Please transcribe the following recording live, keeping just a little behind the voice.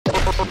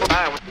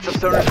Hi, what's up,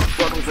 stoners?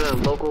 Welcome to the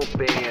local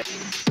band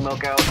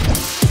Smokeout.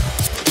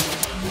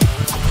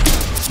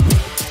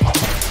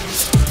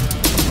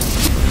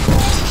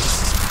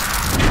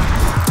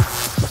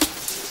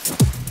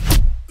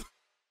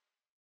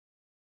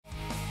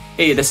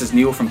 Hey, this is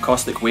Neil from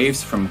Caustic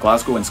Waves from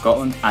Glasgow in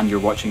Scotland, and you're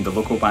watching the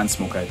local band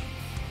Smokeout.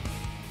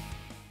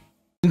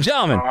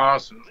 Gentlemen,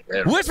 awesome.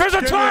 Whispers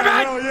of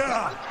Torment!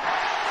 Yeah!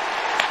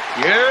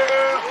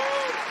 Yeah!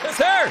 Yes,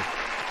 sir!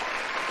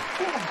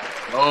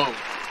 Oh.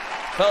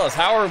 Fellas,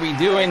 how are we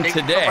doing Thank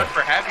today? you so much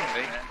for having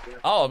me.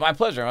 Oh, my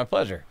pleasure, my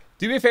pleasure.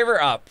 Do me a favor,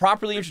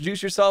 properly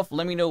introduce yourself.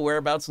 Let me know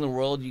whereabouts in the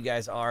world you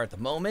guys are at the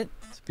moment.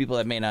 So people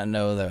that may not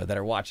know that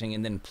are watching,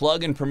 and then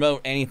plug and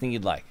promote anything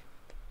you'd like.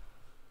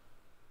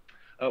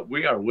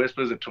 We are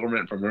Whispers of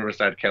Torment from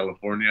Riverside,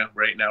 California.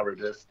 Right now we're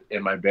just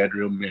in my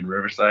bedroom in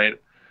Riverside.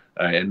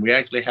 And we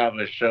actually have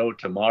a show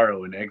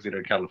tomorrow in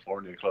Exeter,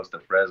 California, close to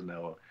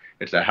Fresno.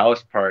 It's a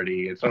house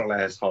party. It's our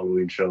last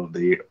Halloween show of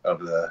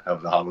the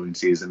Halloween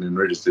season, and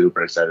we're just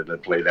super excited to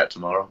play that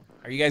tomorrow.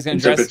 Are you guys gonna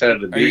dress?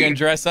 Are you gonna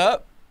dress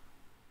up?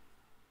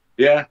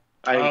 Yeah.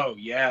 Oh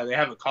yeah, they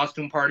have a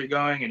costume party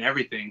going and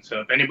everything.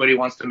 So if anybody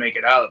wants to make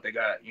it out, they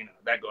got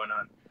that going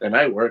on. And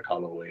I work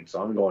Halloween,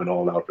 so I'm going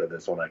all out for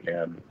this when I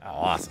can. Oh,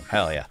 awesome!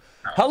 Hell yeah!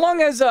 How long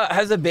has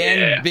the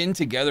band been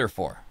together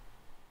for?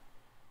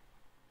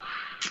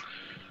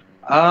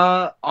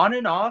 On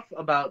and off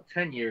about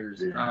 10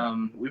 years.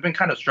 We've been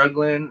kind of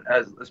struggling,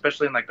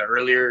 especially in like the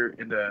earlier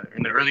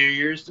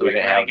years to kind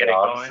of get it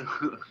going.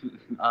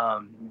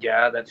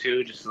 Yeah, that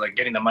too. Just like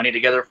getting the money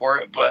together for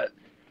it, but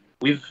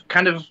we've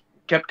kind of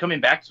kept coming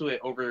back to it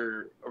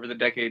over the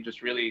decade,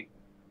 just really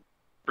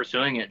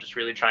pursuing it, just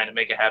really trying to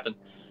make it happen.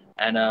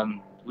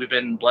 And we've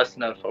been blessed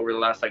enough over the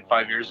last like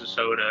 5 years or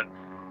so to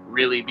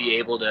really be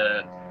able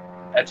to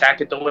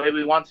attack it the way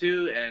we want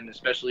to, and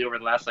especially over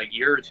the last like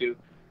year or two.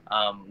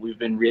 We've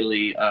been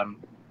really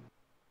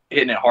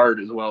hitting it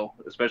hard as well,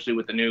 especially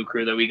with the new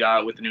crew that we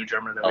got, with the new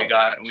drummer that we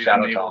got. And shout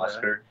out to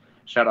Oscar.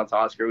 Shout out to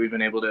Oscar. We've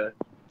been able to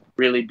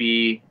really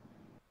be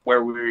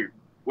where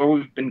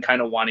we've been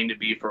kind of wanting to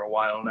be for a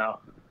while now.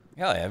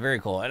 Hell yeah,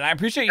 very cool. And I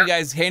appreciate you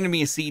guys handing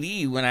me a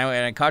CD when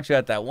I caught you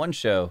at that one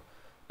show.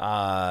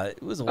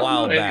 It was a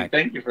while back.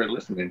 Thank you for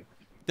listening.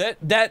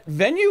 That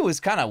venue was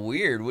kind of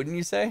weird, wouldn't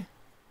you say?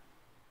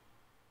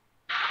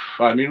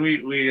 Well, I mean,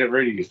 we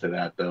already used to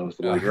that though,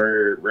 so like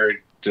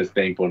we're just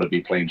thankful to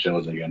be playing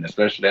shows again,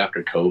 especially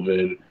after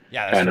COVID.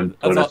 Yeah,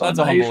 that's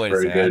a humble way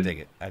to say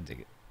it. I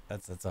dig it.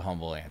 That's a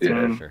humble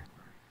answer for sure.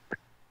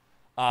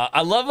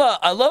 I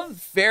love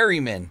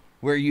Ferryman,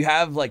 where you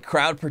have like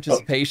crowd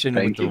participation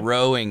with the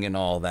rowing and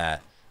all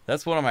that.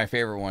 That's one of my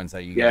favorite ones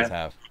that you guys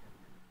have.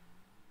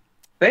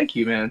 Thank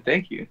you, man.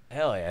 Thank you.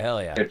 Hell yeah,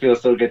 hell yeah. It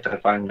feels so good to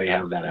finally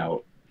have that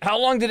out. How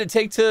long did it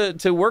take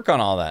to work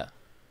on all that?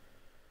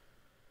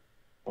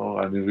 Well,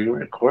 I mean, we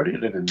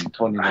recorded it in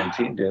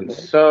 2019, didn't we?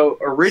 So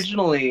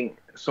originally,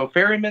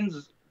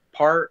 Ferryman's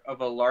part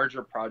of a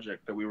larger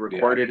project that we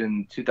recorded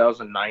in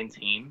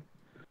 2019.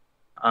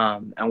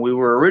 And we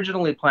were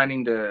originally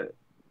planning to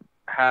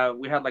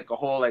we had like a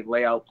whole like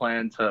layout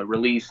plan to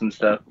release and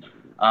stuff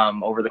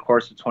over the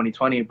course of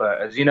 2020.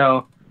 But as you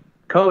know,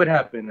 COVID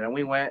happened and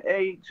we went,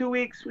 hey, 2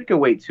 weeks, we could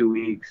wait 2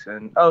 weeks.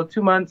 And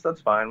 2 months,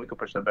 that's fine. We could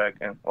push that back.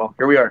 And well,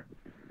 here we are.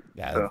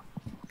 Yeah, so,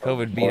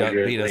 COVID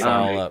beat us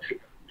all up.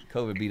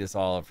 COVID beat us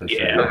all up for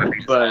sure. Yeah,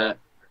 but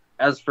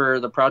as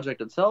for the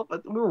project itself,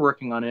 we were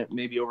working on it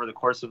maybe over the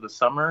course of the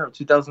summer of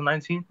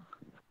 2019.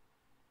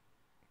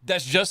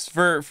 That's just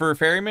for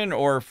Ferryman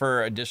or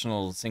for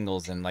additional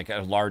singles and like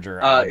a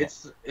larger album?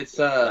 It's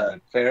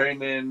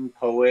Ferryman,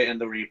 Poet, and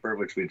the Reaper,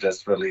 which we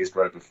just released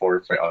right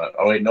before.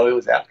 Oh wait, no, it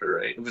was after,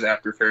 right? It was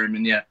after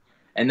Ferryman, yeah.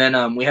 And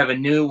then we have a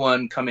new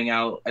one coming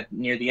out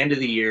near the end of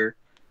the year.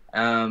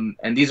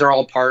 And these are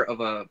all part of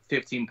a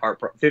 15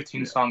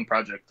 song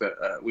project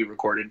that we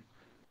recorded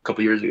a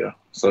couple years ago.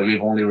 So we've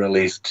only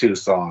released 2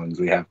 songs.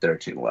 We have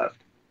 13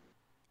 left.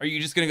 Are you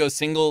just gonna go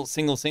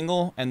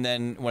single, and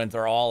then when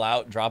they're all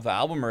out, drop the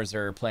album, or is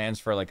there plans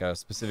for like a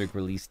specific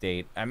release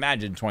date? I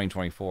imagine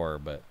 2024,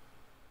 but.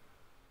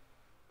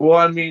 Well,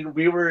 I mean,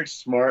 we were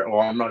smart.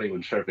 Well, I'm not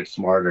even sure if it's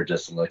smart or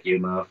just lucky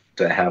enough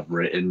to have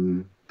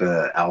written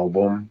the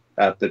album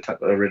at the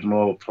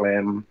original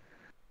plan.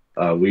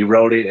 We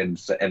wrote it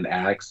in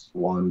acts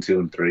 1, 2,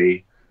 and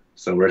 3.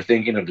 So we're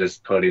thinking of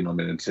just putting them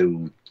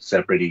into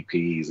separate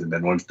EPs, and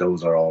then once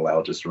those are all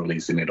out, just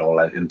releasing it all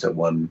into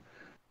one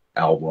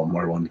album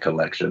or one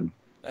collection.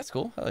 That's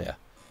cool. Hell yeah.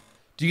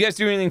 Do you guys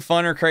do anything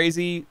fun or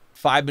crazy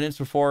 5 minutes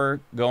before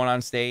going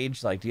on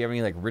stage? Like, do you have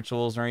any like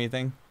rituals or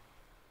anything?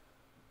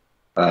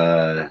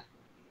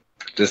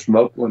 Just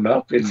smoke one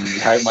up and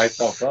hype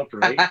myself up,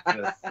 right?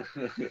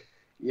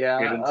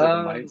 Yeah, get into the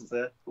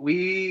mindset.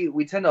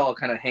 We tend to all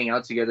kind of hang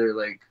out together.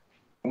 Like,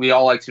 we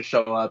all like to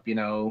show up,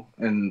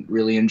 and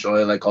really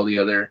enjoy like all the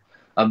other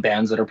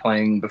bands that are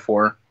playing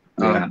before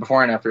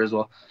and after as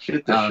well.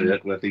 Shoot the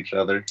shit with each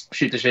other.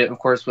 Shoot the shit. Of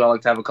course, we all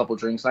like to have a couple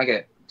drinks. I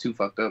get too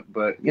fucked up,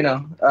 but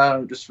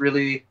just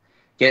really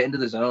get into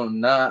the zone.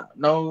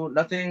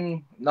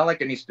 Nothing, not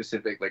like any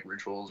specific like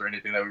rituals or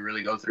anything that we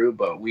really go through,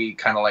 but we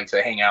kind of like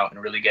to hang out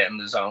and really get in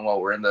the zone while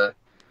we're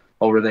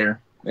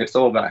there. It's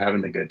all about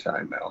having a good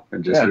time now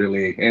and just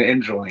really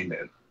enjoying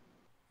it.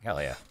 Hell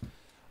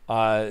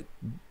yeah.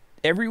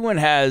 Everyone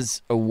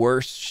has a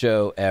worst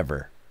show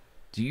ever.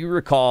 Do you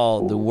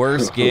recall the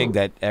worst gig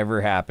that ever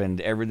happened?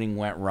 Everything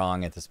went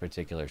wrong at this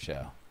particular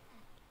show.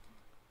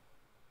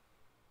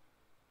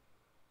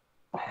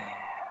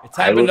 It's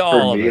happened to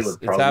all of us.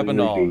 It's happened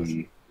to all of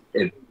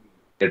us.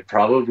 It'd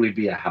probably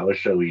be a house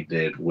show we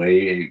did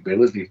it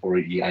was before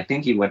I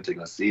think he went to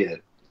go see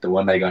it. The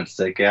one I got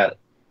sick at.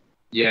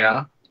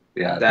 Yeah.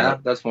 Yeah.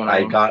 That's one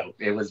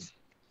it was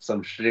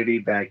some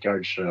shitty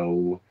backyard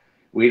show.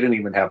 We didn't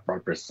even have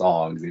proper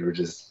songs. They were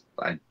just,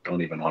 I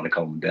don't even want to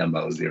call them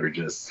demos. They were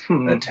just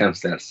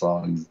attempts at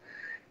songs.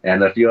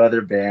 And a few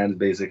other bands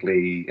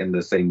basically in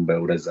the same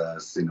boat as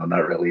us,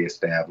 not really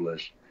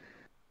established.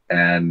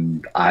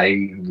 And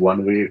I,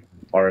 one way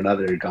or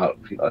another, got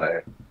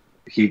a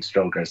heat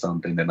stroke or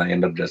something, and I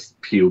end up just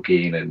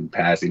puking and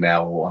passing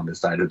out on the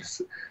side of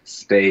the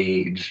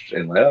stage.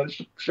 And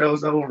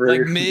show's over.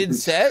 Like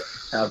mid-set?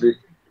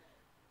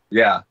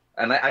 Yeah.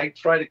 And I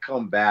tried to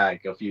come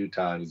back a few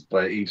times,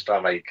 but each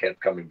time I kept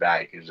coming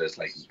back, it's just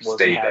like,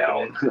 stay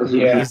down.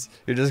 Yeah.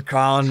 You're just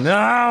calling,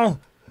 no!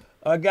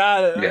 I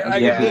got it. Yeah. I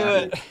can do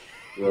it.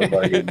 What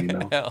about you,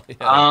 Hell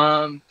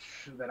yeah.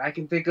 That I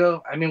can think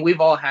of. I mean,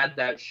 we've all had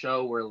that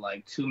show where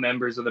like two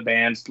members of the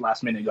band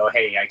last minute go,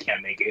 "Hey, I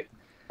can't make it,"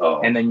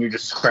 and then you're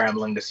just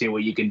scrambling to see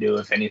what you can do,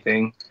 if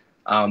anything.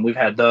 We've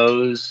had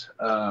those.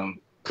 Yeah,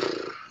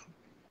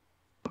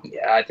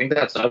 I think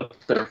that's up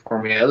there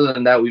for me. Other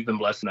than that, we've been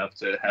blessed enough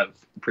to have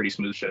pretty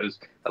smooth shows,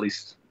 at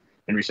least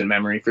in recent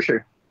memory, for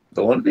sure.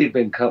 The ones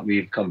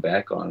we've come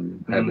back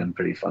on have been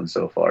pretty fun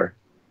so far.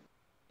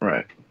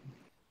 Right.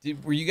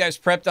 Were you guys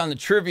prepped on the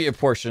trivia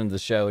portion of the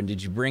show, and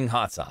did you bring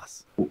hot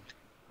sauce?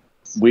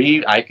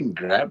 I can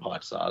grab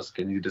hot sauce.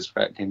 Can you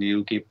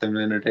keep them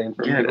entertained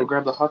for a minute? Go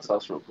grab the hot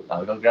sauce real quick.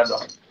 I'll go grab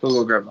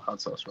the hot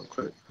sauce real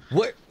quick.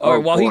 What?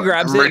 While he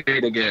grabs I'm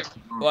ready to get.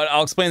 Well,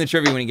 I'll explain the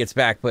trivia when he gets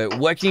back. But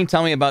what can you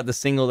tell me about the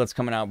single that's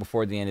coming out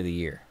before the end of the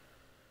year?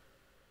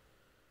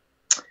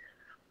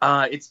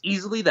 It's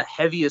easily the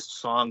heaviest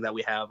song that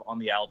we have on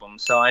the album.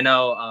 So I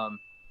know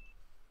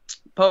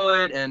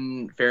Poet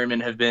and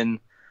Ferryman have been.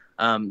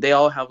 They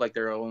all have like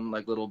their own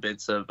like little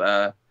bits of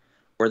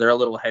where they're a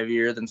little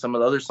heavier than some of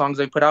the other songs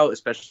they put out,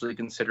 especially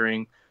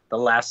considering the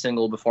last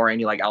single before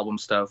any like album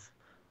stuff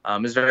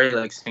is very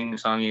like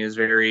sing-songy, is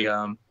very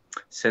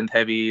synth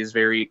heavy, is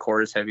very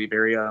chorus heavy,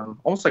 very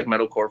almost like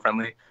metalcore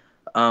friendly.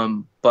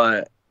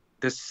 But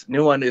this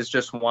new one is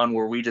just one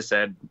where we just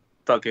said,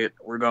 fuck it,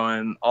 we're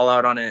going all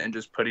out on it and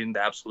just putting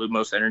the absolute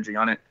most energy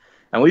on it.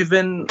 And we've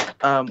been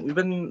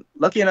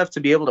lucky enough to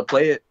be able to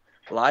play it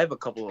live a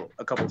couple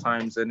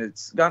times, and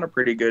it's gotten a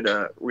pretty good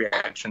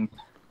reaction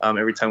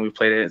every time we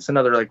played it. It's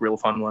another like real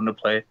fun one to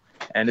play,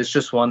 and it's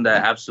just one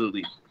that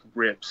absolutely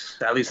rips,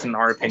 at least in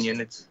our opinion.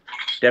 It's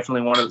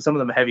definitely some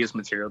of the heaviest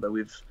material that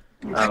we've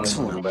put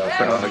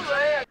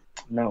on.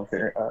 No,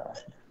 fair.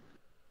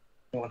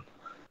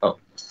 Oh,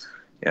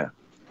 yeah.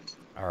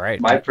 All right.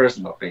 My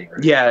personal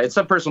favorite. Yeah, it's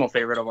a personal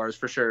favorite of ours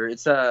for sure.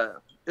 It's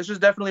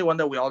just definitely one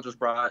that we all just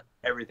brought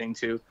everything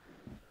to.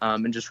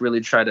 And just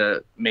really try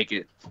to make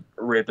it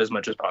rip as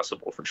much as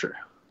possible, for sure.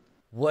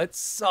 What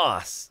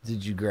sauce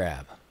did you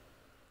grab?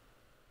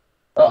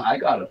 Oh, I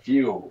got a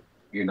few.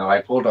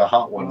 I pulled a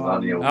hot one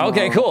on you.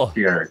 Okay, cool.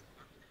 Here.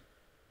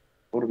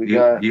 What do we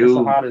got? What's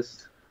the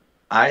hottest?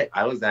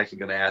 I was actually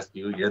going to ask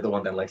you. You're the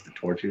one that likes to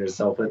torture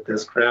yourself with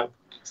this crap.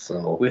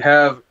 So we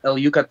have El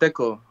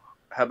Yucateco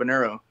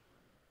Habanero.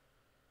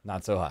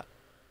 Not so hot.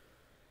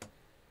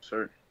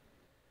 Sure.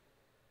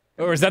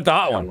 Or is that the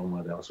hot one? I don't know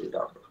what else we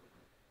got.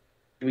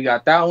 We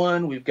got that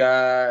one. We've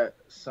got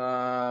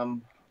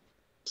some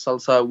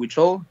salsa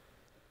huichol.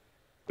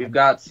 We've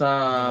got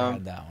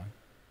some that one.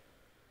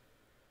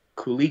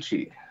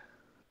 culichi.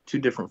 2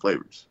 different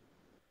flavors.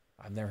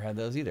 I've never had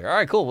those either. All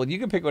right, cool. Well, you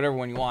can pick whatever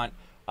one you want.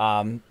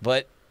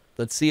 But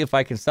let's see if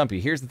I can stump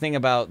you. Here's the thing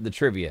about the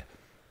trivia.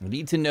 I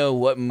need to know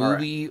what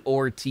movie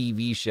or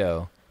TV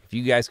show, if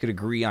you guys could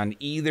agree on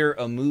either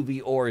a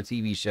movie or a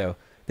TV show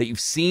that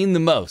you've seen the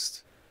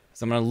most.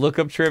 So I'm going to look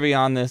up trivia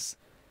on this.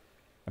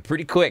 I'm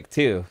pretty quick,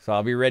 too, so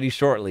I'll be ready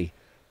shortly.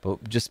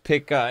 But just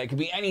pick, it could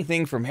be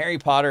anything from Harry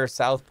Potter,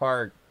 South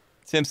Park,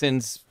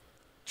 Simpsons,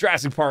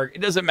 Jurassic Park.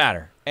 It doesn't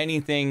matter.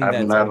 Anything that's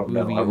a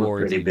movie I'm or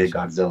a pretty TV big show.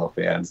 Godzilla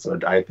fan, so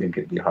I think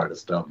it'd be hard to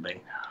stump me.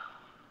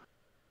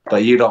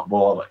 But you don't,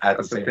 well, at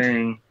the same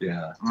thing.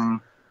 Yeah.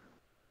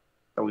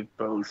 That we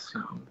both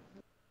seen.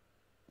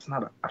 It's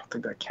not I don't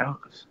think that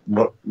counts.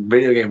 But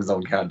video games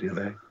don't count, do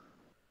they?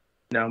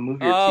 No,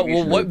 movie or TV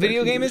well, show. what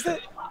video game is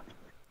it?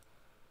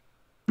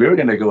 We were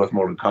going to go with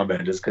Mortal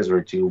Kombat just because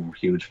we're 2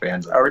 huge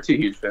fans of it. We're 2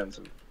 huge fans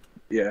of it.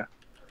 Yeah.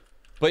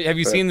 But have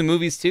you seen the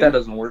movies, too? That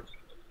doesn't work.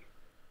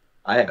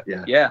 I have,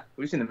 yeah. Yeah,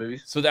 we've seen the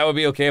movies. So that would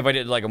be okay if I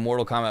did like a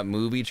Mortal Kombat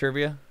movie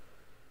trivia?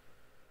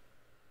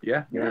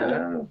 Yeah,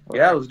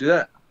 let's do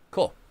that.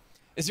 Cool.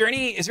 Is there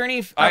any?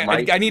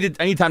 I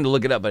need time to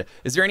look it up. But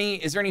is there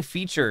any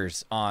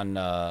features on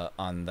the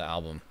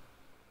album,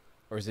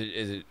 or is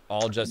it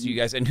all just you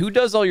guys? And who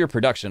does all your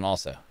production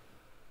also?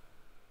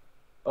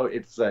 Oh,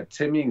 it's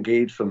Timmy and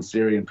Gage from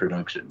Syrian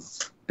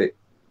Productions.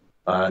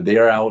 They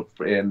are out,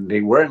 and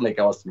they were in Lake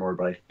Elsinore,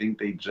 but I think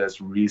they just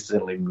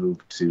recently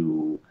moved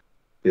to.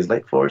 Is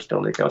Lake Forest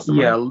still Lake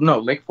Elsinore? Yeah, no,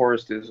 Lake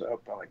Forest is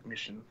up by like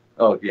Mission.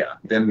 Oh yeah,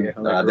 then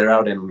they're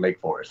out in Lake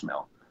Forest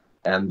now,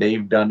 and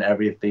they've done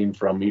everything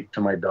from Meet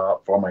to My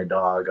Dog for my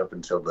dog up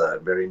until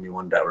the very new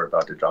one that we're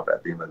about to drop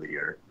at the end of the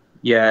year.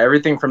 Yeah,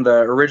 everything from the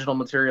original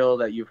material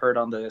that you've heard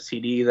on the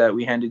CD that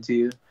we handed to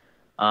you,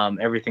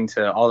 everything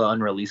to all the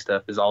unreleased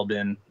stuff has all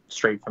been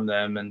straight from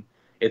them, and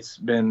it's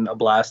been a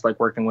blast like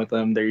working with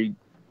them.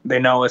 They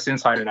know us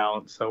inside and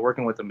out, so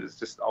working with them is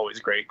just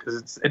always great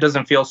because it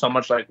doesn't feel so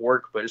much like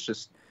work, but it's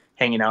just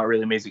hanging out,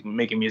 really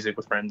making music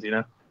with friends, you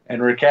know. And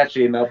we're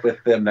catching up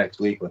with them next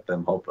week with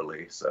them,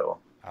 hopefully. So.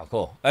 Oh,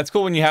 cool. That's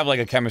cool when you have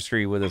like a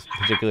chemistry with a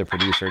particular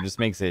producer. It just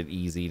makes it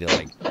easy to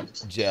like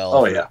gel.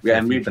 Oh yeah,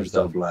 and we've been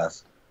so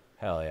blessed.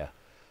 Hell yeah.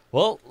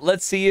 Well,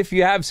 let's see if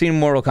you have seen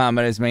Mortal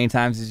Kombat as many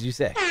times as you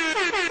say.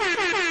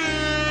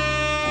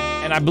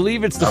 And I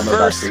believe it's the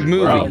first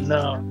movie. Oh,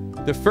 no.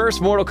 The first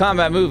Mortal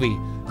Kombat movie.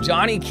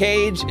 Johnny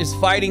Cage is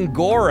fighting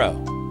Goro.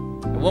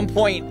 At one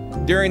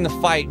point during the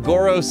fight,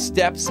 Goro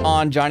steps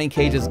on Johnny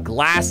Cage's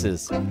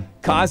glasses,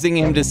 causing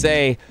him to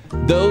say,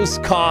 "Those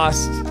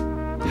cost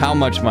how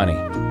much money?"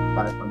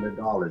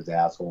 $500,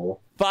 asshole.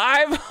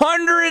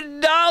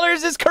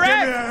 $500 is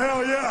correct. Yeah,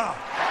 hell yeah.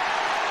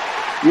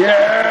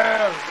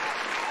 Yeah.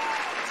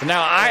 So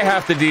now I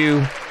have to do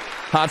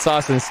hot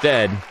sauce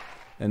instead,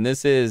 and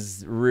this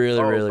is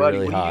really,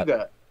 really hot.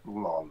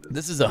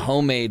 This is a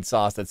homemade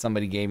sauce that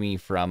somebody gave me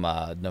from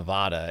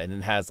Nevada, and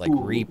it has like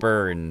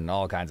Reaper and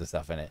all kinds of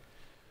stuff in it.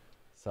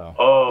 So.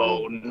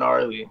 Oh,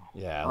 gnarly!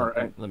 Yeah,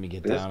 right. let me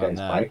get down on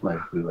that. Spiked my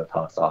food with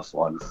hot sauce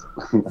once.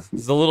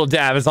 It's a little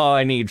dab. Is all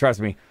I need.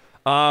 Trust me.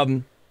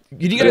 You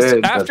guys,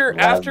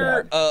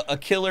 after a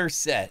killer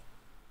set,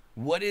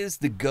 what is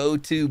the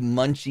go-to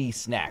munchie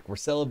snack? We're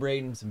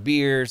celebrating some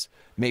beers,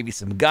 maybe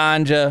some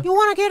ganja. You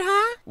want to get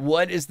high?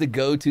 What is the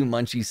go-to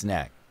munchie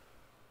snack?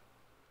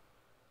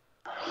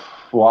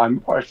 Well, I'm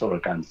partial to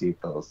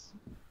Cancitos.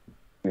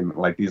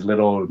 Like these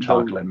little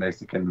chocolate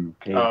Mexican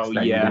cakes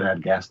that you get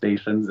at gas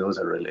stations. Those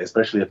are really,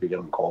 especially if you get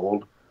them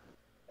cold.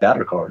 That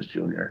or Carl's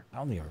Jr. I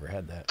don't think I've ever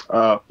had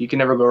that. You can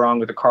never go wrong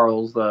with the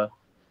Carl's, the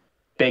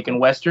bacon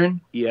western.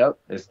 Yep.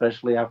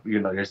 Especially after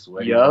you're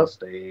sweating on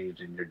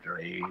stage and you're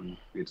drained.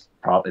 It's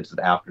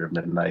after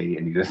midnight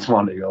and you just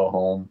want to go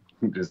home.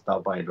 Just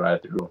stop by and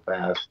drive through real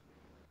fast.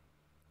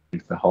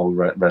 Makes the whole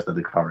rest of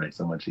the car ride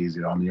so much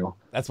easier on you.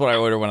 That's what I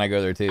order when I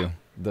go there too.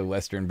 The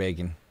Western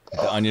bacon,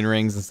 the onion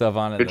rings and stuff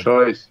on it. Good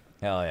choice.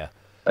 Hell yeah.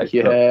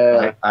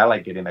 I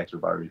like getting extra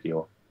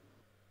barbecue.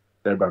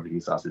 Their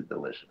barbecue sauce is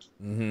delicious.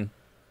 Mm-hmm.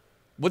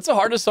 What's the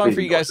hardest song for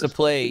you guys to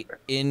play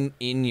in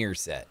your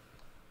set?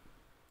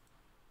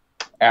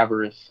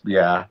 Avarice.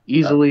 Yeah.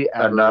 Easily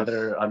Avarice.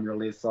 Another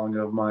unreleased song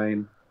of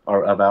mine,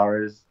 or of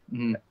ours.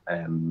 Mm-hmm.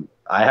 And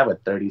I have a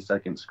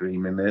 30-second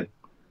scream in it.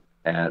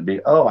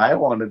 And I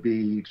want to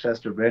be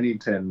Chester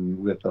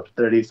Bennington with a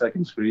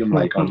 30-second scream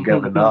like I'm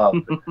giving up,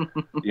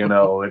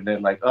 and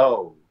then like,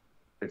 oh,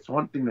 it's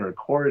one thing to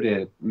record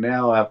it.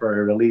 Now after I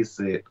release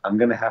it, I'm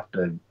going to have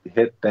to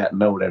hit that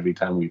note every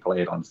time we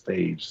play it on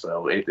stage.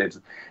 So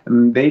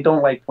and they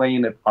don't like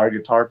playing it. Our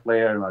guitar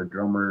player and our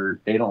drummer,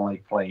 they don't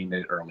like playing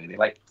it early. They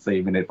like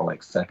saving it for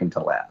like second to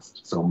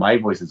last. So my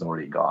voice is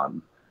already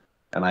gone.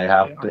 And I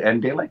have to,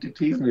 and they like to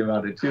tease me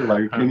about it too.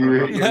 Like, can you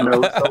hit your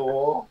note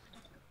so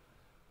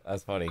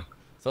That's funny.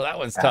 So that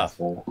one's tough.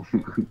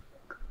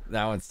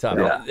 That one's tough.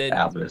 Yeah,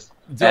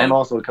 and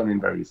also coming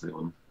very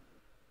soon.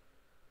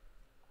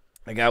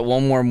 I got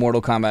one more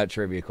Mortal Kombat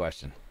trivia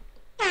question.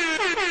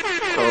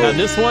 Now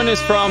this one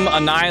is from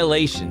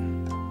Annihilation.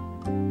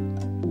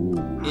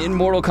 In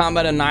Mortal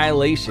Kombat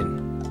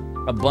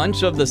Annihilation, a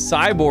bunch of the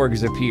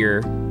cyborgs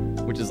appear,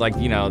 which is like,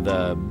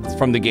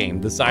 from the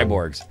game, the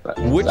cyborgs.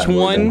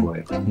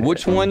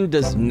 Which one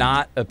does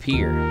not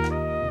appear?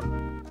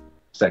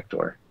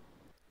 Sector.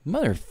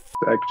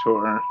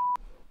 Sector.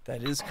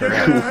 That is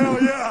correct.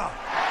 Hell yeah.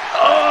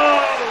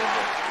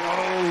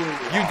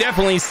 You've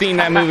definitely seen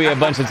that movie a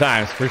bunch of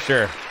times, for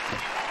sure.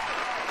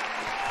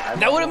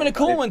 That would have been a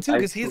cool one, too,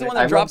 because he's the one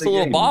that drops the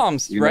little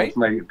bombs, right? That's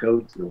my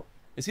go-to.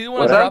 Is he the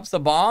one that drops the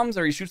bombs,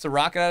 or he shoots a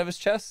rocket out of his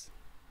chest?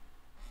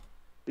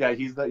 Yeah,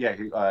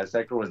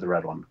 Sector was the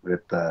red one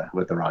with the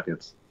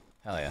rockets.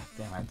 Hell yeah.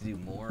 Damn, I have to do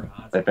more.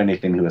 If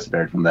anything, he was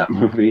spared from that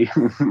movie.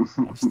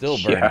 I'm still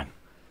burning. Yeah.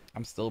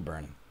 I'm still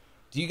burning.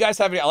 Do you guys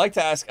have any? I like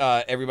to ask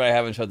everybody I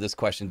haven't showed this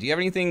question. Do you have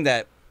anything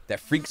that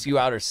freaks you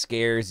out or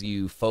scares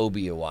you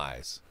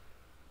phobia-wise?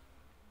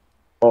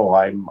 Oh,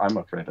 I'm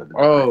afraid of the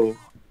dark. Oh,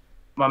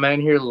 my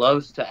man here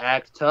loves to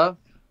act tough.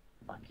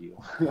 Fuck you.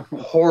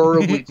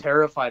 Horribly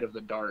terrified of the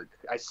dark.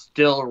 I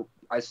still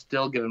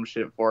give him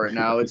shit for it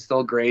now. It's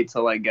still great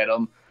to like get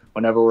him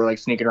whenever we're like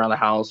sneaking around the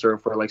house or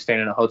if we're like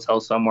staying in a hotel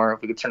somewhere.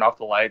 If we could turn off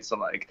the lights, I'm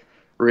like,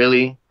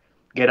 really?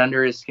 get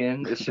under his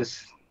skin.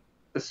 It's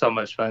so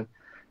much fun.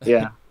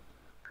 Yeah.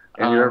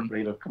 And you're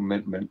afraid of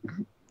commitment.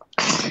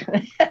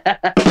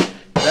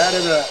 That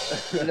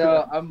is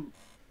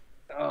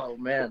oh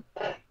man.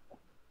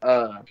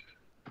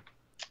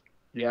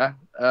 Yeah.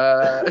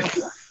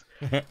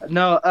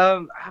 No,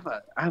 I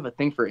have a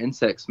thing for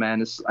insects,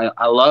 man.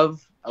 I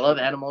love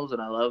animals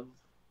and I love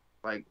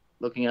like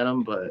looking at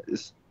them, but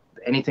it's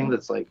anything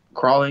that's like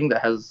crawling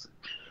that has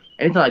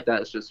anything like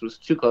that. It's just was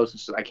too close.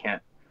 It's just I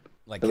can't.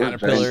 Like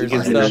caterpillars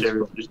and stuff.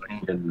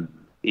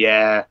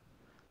 Yeah,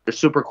 they're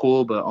super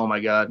cool, but oh my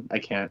god, I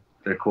can't.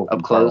 They're cool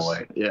up close.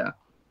 Yeah.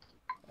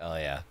 Oh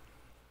yeah.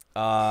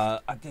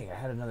 I think I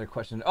had another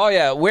question. Oh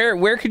yeah,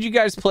 where could you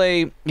guys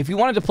play if you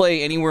wanted to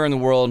play anywhere in the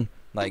world,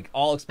 like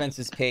all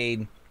expenses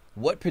paid?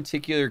 What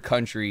particular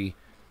country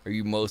are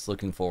you most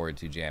looking forward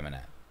to jamming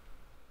at?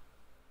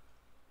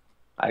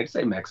 I'd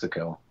say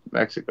Mexico.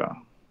 Mexico.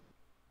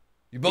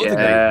 You both agree.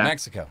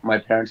 Mexico. My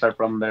parents are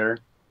from there.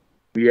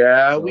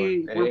 Yeah, so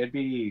it'd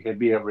be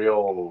a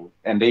real,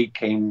 and they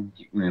came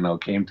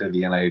to the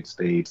United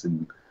States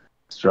and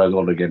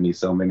struggled to give me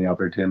so many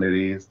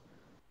opportunities.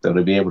 So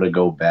to be able to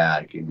go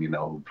back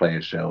and play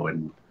a show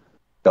and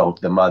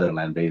the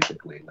motherland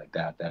basically like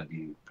that'd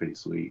be pretty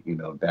sweet.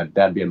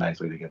 That'd be a nice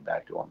way to get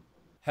back to them.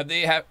 Have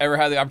they ever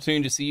had the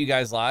opportunity to see you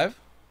guys live?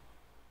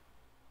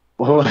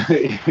 Well,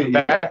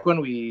 back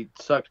when we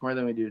sucked more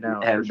than we do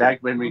now. And back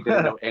when we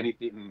didn't know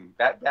anything.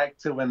 Back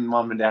to when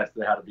mom and dad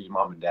said how to be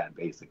mom and dad,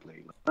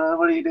 basically. What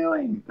are you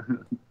doing?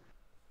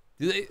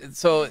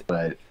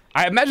 But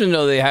I imagine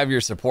though they have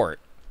your support.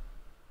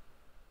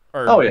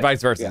 Or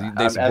vice versa. Yeah.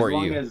 They support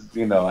you.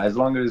 As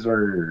long as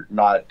we're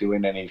not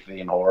doing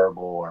anything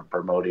horrible or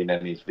promoting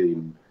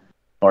anything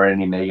or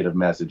any negative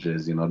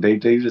messages, they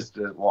just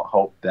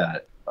hope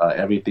that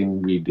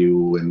everything we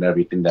do and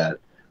everything that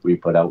we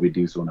put out, we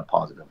do so in a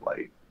positive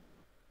light.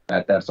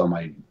 That's all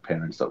my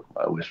parents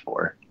wish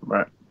for.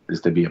 Right. Is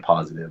to be a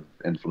positive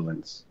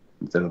influence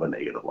instead of a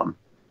negative one.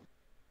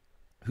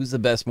 Who's the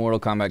best Mortal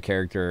Kombat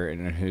character,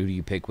 and who do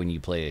you pick when you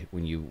play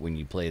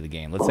the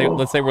game?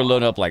 Let's say we're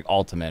loading up like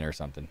Ultimate or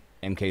something.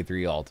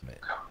 MK3 Ultimate.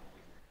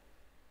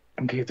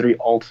 MK3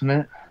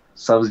 Ultimate.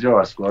 Sub-Zero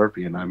or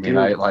Scorpion. I mean,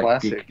 I like.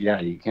 Classic.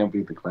 You can't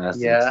beat the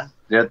classics. Yeah.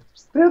 They're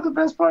the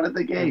best part of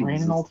the game.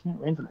 Rain and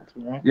Ultimate,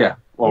 right? Yeah.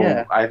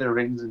 Well, either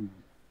Rain's and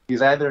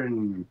he's either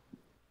in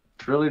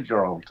Trilogy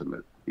or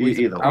Ultimate.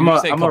 Either. I'm a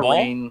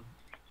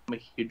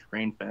huge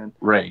Rain fan.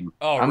 Rain.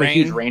 Oh, I'm a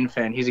huge Rain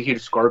fan. He's a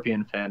huge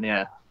Scorpion fan.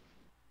 Yeah.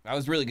 I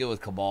was really good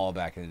with Cabal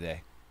back in the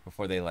day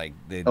before they nerfed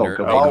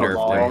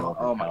him.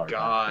 Oh my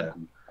god.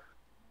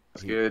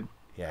 That's good.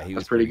 Yeah, he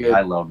was pretty good. I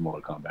love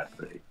Mortal Kombat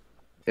 3.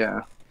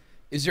 Yeah.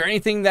 Is there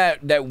anything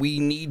that we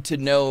need to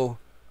know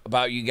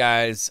about you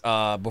guys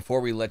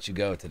before we let you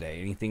go today?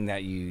 Anything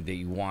that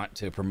you want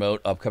to promote,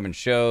 upcoming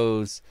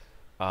shows,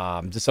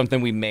 just something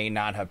we may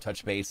not have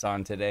touched base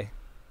on today?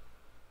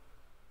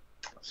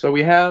 So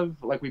we have,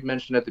 like we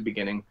mentioned at the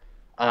beginning,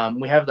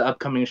 we have the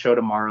upcoming show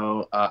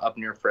tomorrow up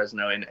near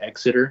Fresno in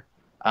Exeter.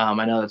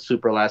 I know it's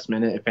super last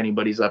minute. If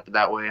anybody's up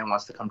that way and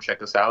wants to come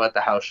check us out at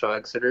the house show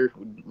Exeter,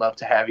 we'd love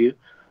to have you.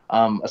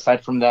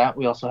 Aside from that,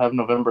 we also have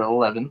November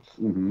 11th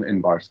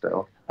in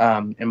Barstow.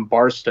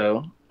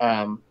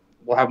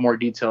 We'll have more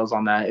details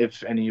on that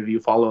if any of you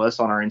follow us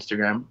on our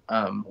Instagram.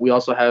 We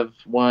also have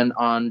one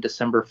on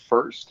December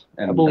 1st,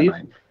 I believe.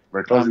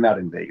 We're closing out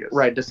in Vegas.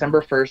 Right,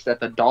 December 1st at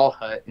the Doll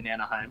Hut in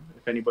Anaheim,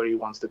 if anybody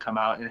wants to come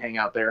out and hang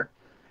out there.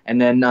 And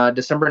then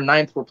December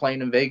 9th, we're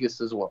playing in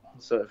Vegas as well.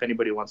 So if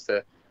anybody wants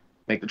to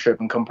make the trip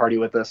and come party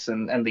with us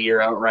and end the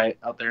year outright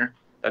out there,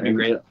 that'd be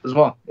great as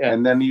well. Yeah.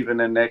 And then even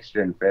in next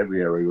year in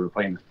February, we're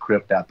playing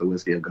Crypt at the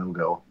Whiskey A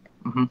Go-Go.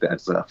 Mm-hmm.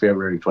 That's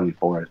February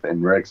 24th,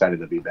 and we're excited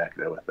to be back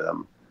there with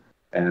them.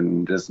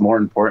 And just more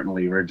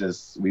importantly, we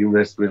just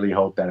really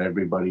hope that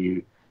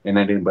everybody and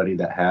anybody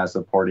that has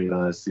supported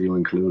us, you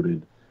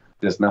included,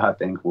 just know how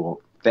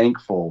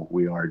thankful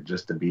we are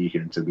just to be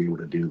here and to be able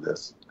to do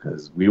this,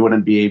 because we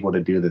wouldn't be able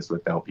to do this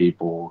without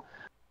people,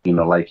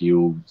 like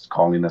you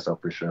calling us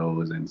up for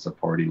shows and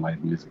supporting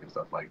live music and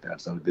stuff like that.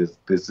 So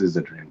this is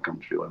a dream come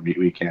true. I mean,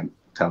 we can't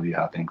tell you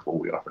how thankful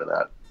we are for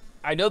that.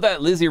 I know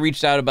that Lizzie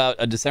reached out about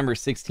a December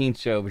 16th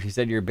show, but she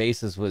said your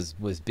bassist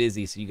was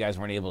busy, so you guys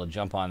weren't able to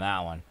jump on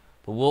that one.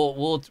 But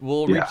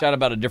we'll reach out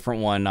about a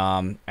different one.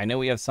 I know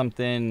we have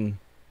something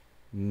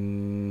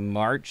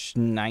March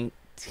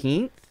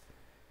 19th.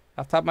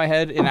 Off the top of my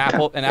head in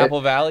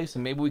Apple Valley, so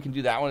maybe we can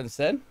do that one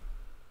instead.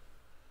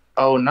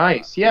 Oh,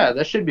 nice. Yeah,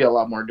 that should be a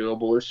lot more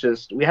doable. It's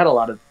just we had a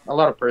lot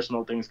of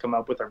personal things come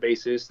up with our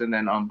bassist, and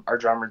then our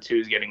drummer too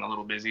is getting a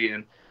little busy,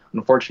 and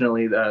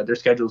unfortunately their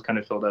schedule's kind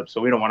of filled up, so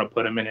we don't want to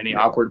put them in any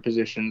awkward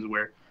positions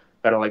where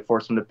gotta like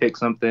force them to pick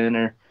something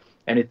or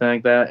anything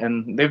like that.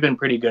 And they've been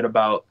pretty good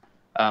about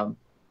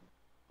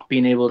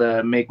being able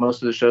to make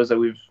most of the shows that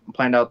we've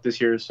planned out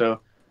this year. So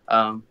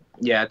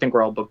yeah, I think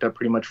we're all booked up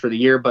pretty much for the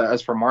year. But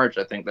as for March,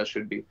 I think that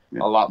should be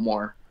a lot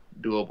more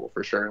doable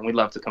for sure. And we'd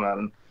love to come out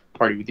and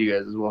party with you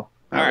guys as well.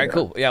 All right,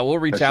 cool. Yeah, we'll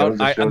reach out.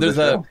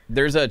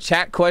 There's a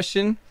chat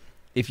question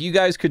If you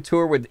guys could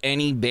tour with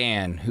any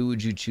band, who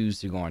would you choose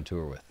to go on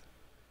tour with?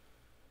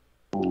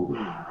 Ooh.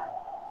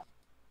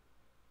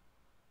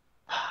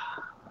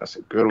 That's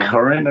a good one.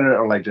 Current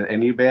or like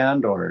any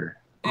band or?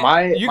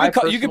 You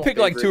could pick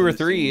like 2 or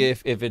 3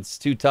 if it's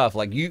too tough.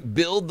 Like you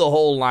build the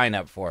whole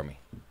lineup for me.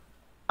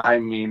 I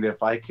mean,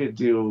 if I could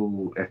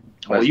do,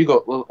 Well, you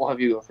go. We'll have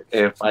you go first.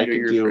 if I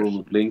You could go do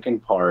first. Linkin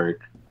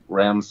Park,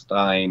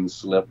 Rammstein,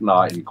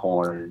 Slipknot, and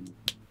Korn.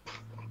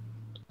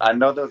 I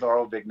know those are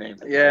all big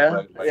names.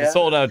 Yeah, but It's a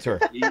sold out tour.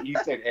 he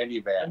said any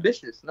band.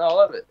 Ambitious. No, I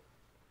love it.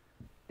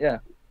 Yeah.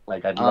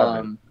 Like I'd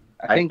love it.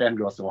 I think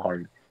fangirl so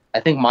hard. I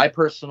think my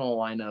personal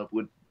lineup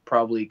would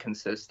probably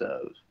consist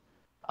of.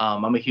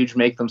 I'm a huge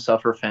Make Them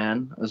Suffer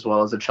fan, as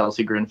well as a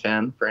Chelsea Grin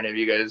fan. For any of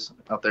you guys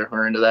out there who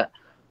are into that,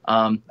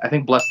 I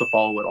think Bless the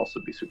Fall would also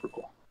be super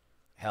cool.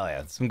 Hell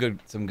yeah, some good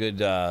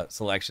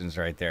selections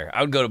right there.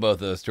 I would go to both of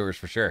those tours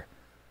for sure.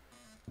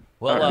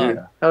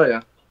 Well, Hell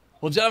yeah.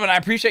 Well, gentlemen, I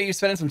appreciate you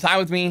spending some time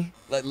with me,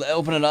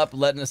 open it up,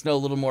 letting us know a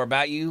little more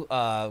about you.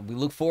 We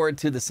look forward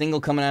to the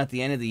single coming out at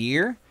the end of the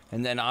year,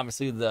 and then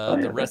obviously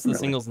the rest of the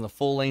singles in the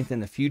full length in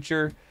the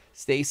future.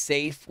 Stay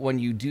safe when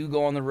you do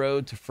go on the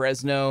road to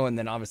Fresno, and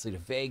then obviously to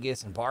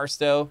Vegas and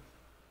Barstow.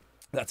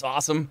 That's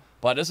awesome.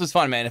 But this was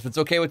fun, man. If it's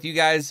okay with you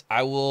guys,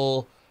 I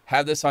will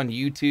have this on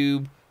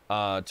YouTube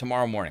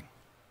tomorrow morning.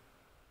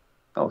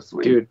 Oh,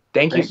 sweet. Dude,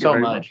 thank you so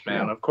very much,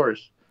 man. Of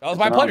course. That was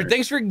my pleasure.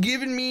 Thanks for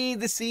giving me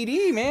the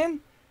CD, man.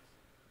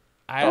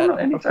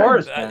 Of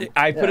course, man.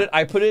 I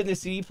put it in the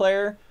CD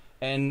player,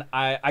 and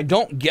I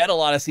don't get a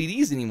lot of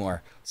CDs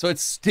anymore, so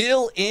it's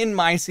still in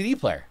my CD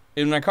player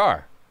in my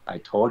car. I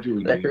told you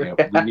we need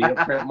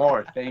to print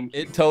more. Thank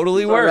you. It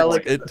totally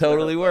worked. It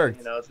totally worked.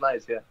 You know, it's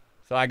nice, yeah.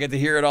 So I get to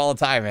hear it all the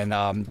time, and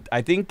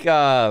I think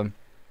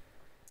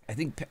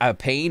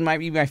Pain might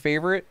be my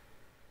favorite.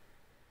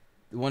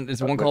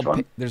 There's one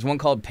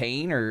called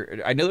Pain,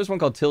 or I know there's one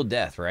called Till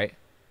Death, right?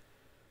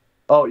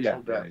 Oh yeah,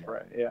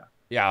 Right, yeah.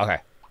 Yeah, okay.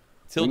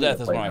 Till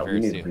Death is one of my favorites We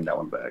need too. to bring that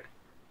one back.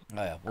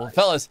 Oh, yeah. Well,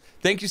 fellas,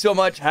 thank you so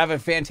much. Have a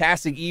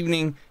fantastic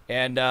evening,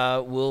 and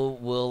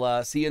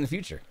we'll see you in the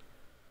future.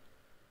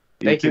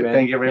 Thank you, man.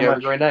 Thank you very much. Have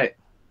a great night.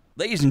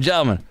 Ladies and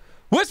gentlemen,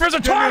 Whispers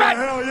of Torment!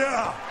 Hell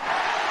yeah!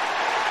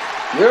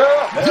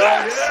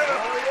 Yeah!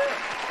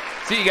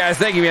 See you guys.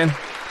 Thank you, man.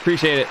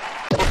 Appreciate it.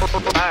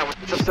 Hi,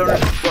 what's up,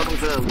 stoners? Welcome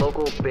to the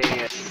local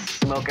band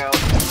Smokeout.